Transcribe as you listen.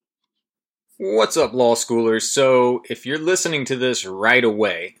What's up, law schoolers? So, if you're listening to this right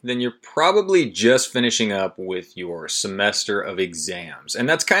away, then you're probably just finishing up with your semester of exams. And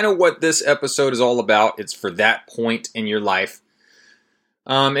that's kind of what this episode is all about. It's for that point in your life.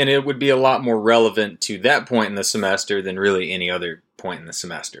 And it would be a lot more relevant to that point in the semester than really any other point in the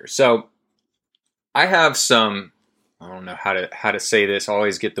semester. So, I have some, I don't know how to say this. I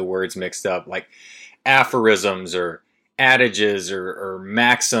always get the words mixed up, like aphorisms or adages or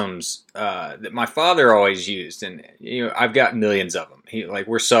maxims that my father always used, and I've got millions of them.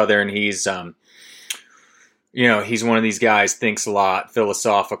 We're Southern. He's he's one of these guys, thinks a lot,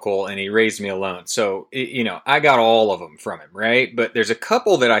 philosophical, and he raised me alone. So I got all of them from him, right? But there's a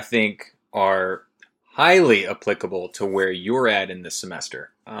couple that I think are highly applicable to where you're at in this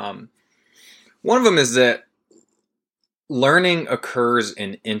semester. One of them is that learning occurs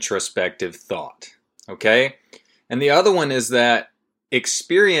in introspective thought. Okay. And the other one is that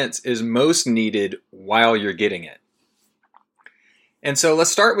experience is most needed while you're getting it. And so let's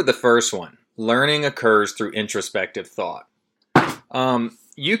start with the first one. Learning occurs through introspective thought.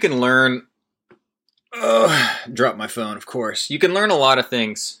 You can learn, drop my phone, of course. You can learn a lot of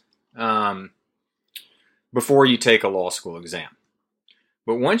things before you take a law school exam.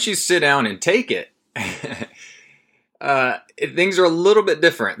 But once you sit down and take it, things are a little bit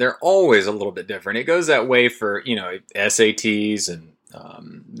different. They're always a little bit different. It goes that way for, SATs and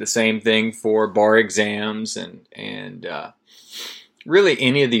the same thing for bar exams and really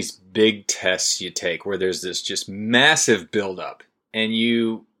any of these big tests you take where there's this just massive buildup, and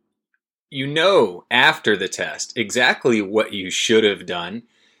you know after the test exactly what you should have done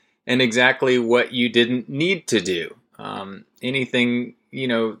and exactly what you didn't need to do. Anything,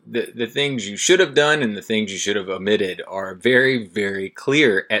 the things you should have done and the things you should have omitted are very, very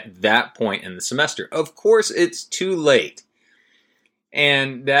clear at that point in the semester. Of course, it's too late.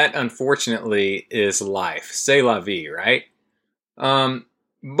 And that, unfortunately, is life. C'est la vie, right?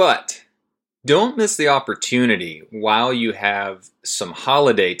 But don't miss the opportunity while you have some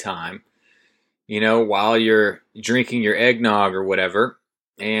holiday time, while you're drinking your eggnog or whatever,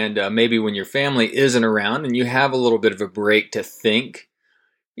 and maybe when your family isn't around and you have a little bit of a break to think,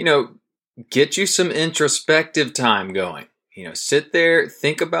 get you some introspective time going. Sit there,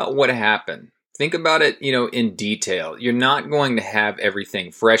 think about what happened. Think about it, in detail. You're not going to have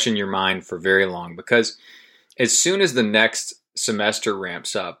everything fresh in your mind for very long, because as soon as the next semester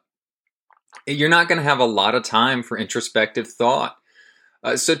ramps up, you're not going to have a lot of time for introspective thought.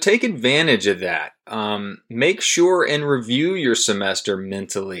 So take advantage of that. Make sure and review your semester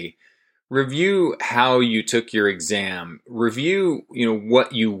mentally. Review how you took your exam. Review,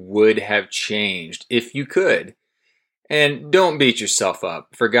 what you would have changed if you could. And don't beat yourself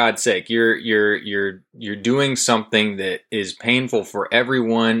up. For God's sake, you're doing something that is painful for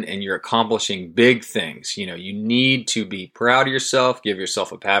everyone, and you're accomplishing big things. You need to be proud of yourself. Give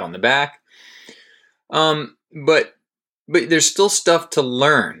yourself a pat on the back. But there's still stuff to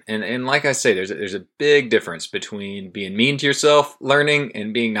learn. And like I say, there's a big difference between being mean to yourself learning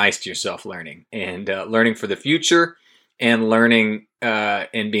and being nice to yourself learning, and learning for the future and learning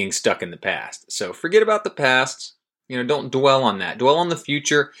and being stuck in the past. So forget about the past. Don't dwell on that. Dwell on the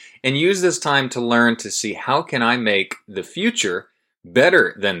future and use this time to learn to see, how can I make the future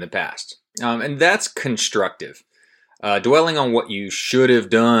better than the past? And that's constructive. Dwelling on what you should have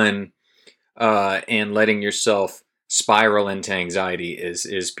done and letting yourself spiral into anxiety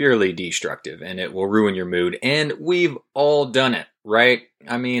is purely destructive, and it will ruin your mood. And we've all done it, right?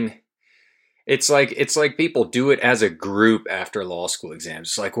 I mean, it's like people do it as a group after law school exams.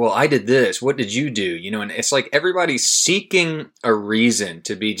 It's like, well, I did this. What did you do? And it's like everybody's seeking a reason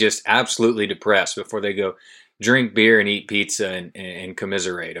to be just absolutely depressed before they go drink beer and eat pizza and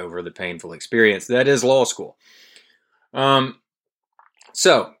commiserate over the painful experience that is law school.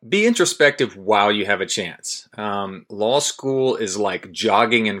 So be introspective while you have a chance. Law school is like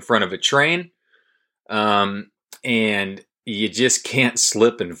jogging in front of a train, and you just can't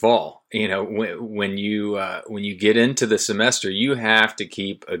slip and fall. When you get into the semester, you have to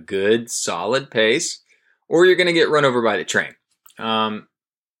keep a good, solid pace, or you're going to get run over by the train.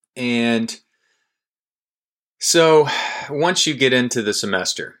 And so once you get into the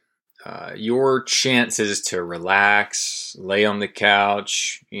semester, your chances to relax, lay on the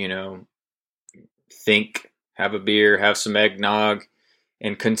couch, think, have a beer, have some eggnog,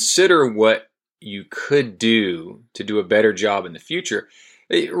 and consider what you could do to do a better job in the future.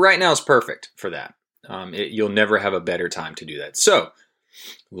 Right now is perfect for that. You'll never have a better time to do that. So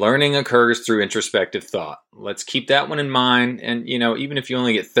Learning occurs through introspective thought. Let's keep that one in mind. And, even if you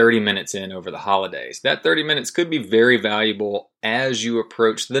only get 30 minutes in over the holidays, that 30 minutes could be very valuable as you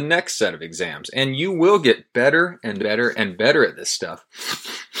approach the next set of exams. And you will get better and better and better at this stuff,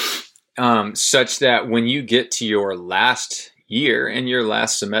 such that when you get to your last year and your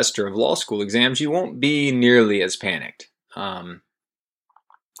last semester of law school exams, you won't be nearly as panicked.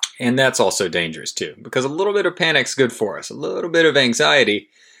 And that's also dangerous too, because a little bit of panic's good for us. A little bit of anxiety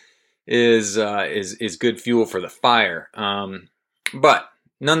is good fuel for the fire. But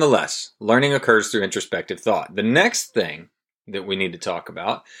nonetheless, learning occurs through introspective thought. The next thing that we need to talk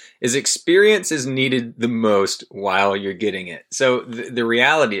about is experience is needed the most while you're getting it. So the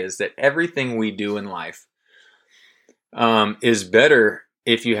reality is that everything we do in life is better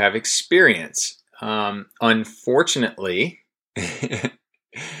if you have experience. Unfortunately,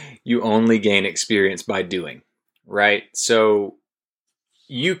 you only gain experience by doing, right? So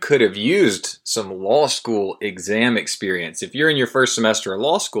you could have used some law school exam experience. If you're in your first semester of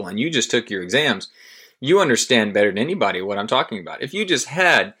law school and you just took your exams, you understand better than anybody what I'm talking about. If you just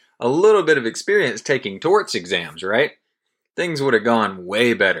had a little bit of experience taking torts exams, right? Things would have gone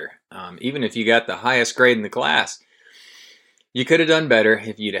way better. Even if you got the highest grade in the class, you could have done better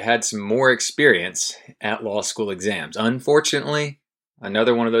if you'd have had some more experience at law school exams. Unfortunately,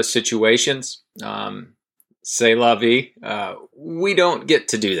 another one of those situations, c'est la vie. We don't get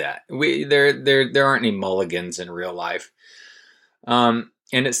to do that. There aren't any mulligans in real life. And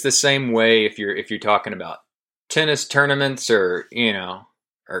it's the same way if you're talking about tennis tournaments or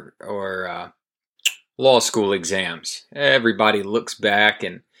law school exams. Everybody looks back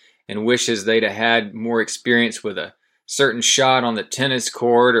and wishes they'd have had more experience with a certain shot on the tennis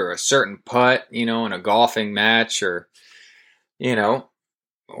court or a certain putt, in a golfing match or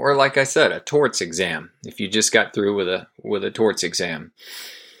like I said, a torts exam, if you just got through with a torts exam.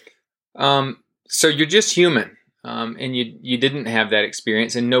 So you're just human, and you didn't have that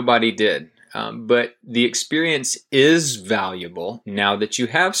experience, and nobody did. But the experience is valuable now that you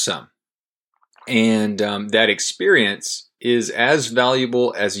have some. And that experience is as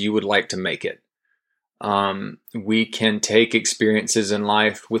valuable as you would like to make it. We can take experiences in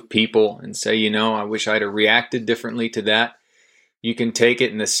life with people and say, I wish I'd have reacted differently to that. You can take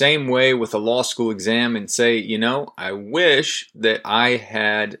it in the same way with a law school exam and say, I wish that I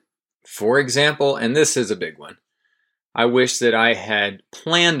had, for example, and this is a big one, I wish that I had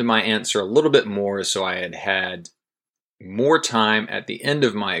planned my answer a little bit more so I had had more time at the end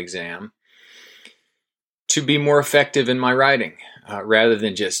of my exam to be more effective in my writing, rather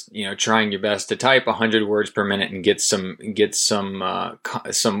than just trying your best to type 100 words per minute and get some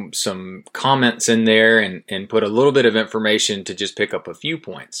comments in there and put a little bit of information to just pick up a few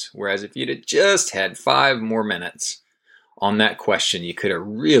points. Whereas if you'd have just had 5 more minutes on that question, you could have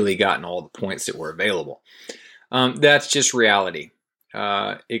really gotten all the points that were available. That's just reality.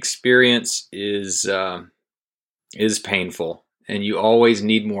 Experience is painful, and you always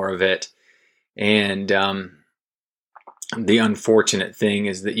need more of it. And the unfortunate thing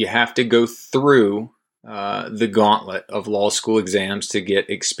is that you have to go through the gauntlet of law school exams to get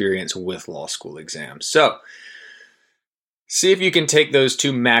experience with law school exams. So see if you can take those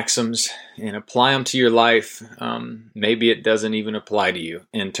 2 maxims and apply them to your life. Maybe it doesn't even apply to you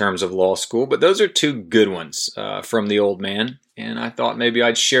in terms of law school, but those are 2 good ones from the old man. And I thought maybe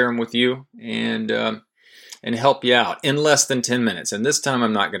I'd share them with you and help you out in less than 10 minutes. And this time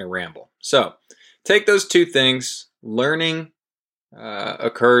I'm not going to ramble. So take those 2 things. Learning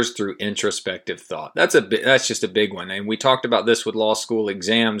occurs through introspective thought. That's just a big one. And we talked about this with law school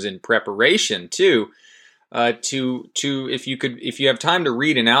exams in preparation too. If you have time to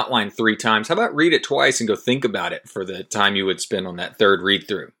read an outline 3 times, how about read it twice and go think about it for the time you would spend on that 3rd read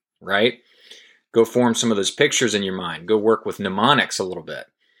through, right? Go form some of those pictures in your mind. Go work with mnemonics a little bit.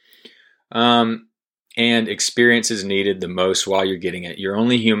 And experience is needed the most while you're getting it. You're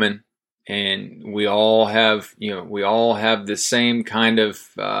only human. And we all have the same kind of,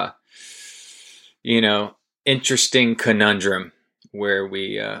 interesting conundrum where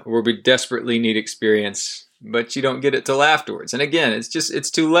we desperately need experience, but you don't get it till afterwards. And again, it's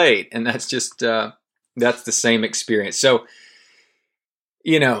too late. And that's the same experience. So,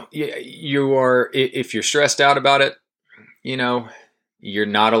 if you're stressed out about it, you're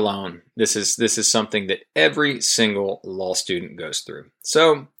not alone. This is something that every single law student goes through.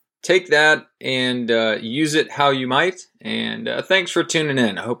 So take that and use it how you might. And thanks for tuning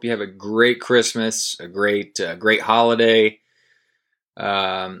in. I hope you have a great Christmas, a great holiday,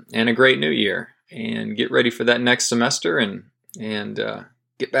 and a great New Year. And get ready for that next semester and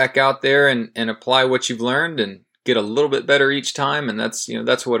get back out there and apply what you've learned and get a little bit better each time, and that's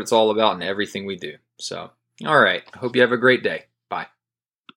what it's all about in everything we do. So, all right. I hope you have a great day.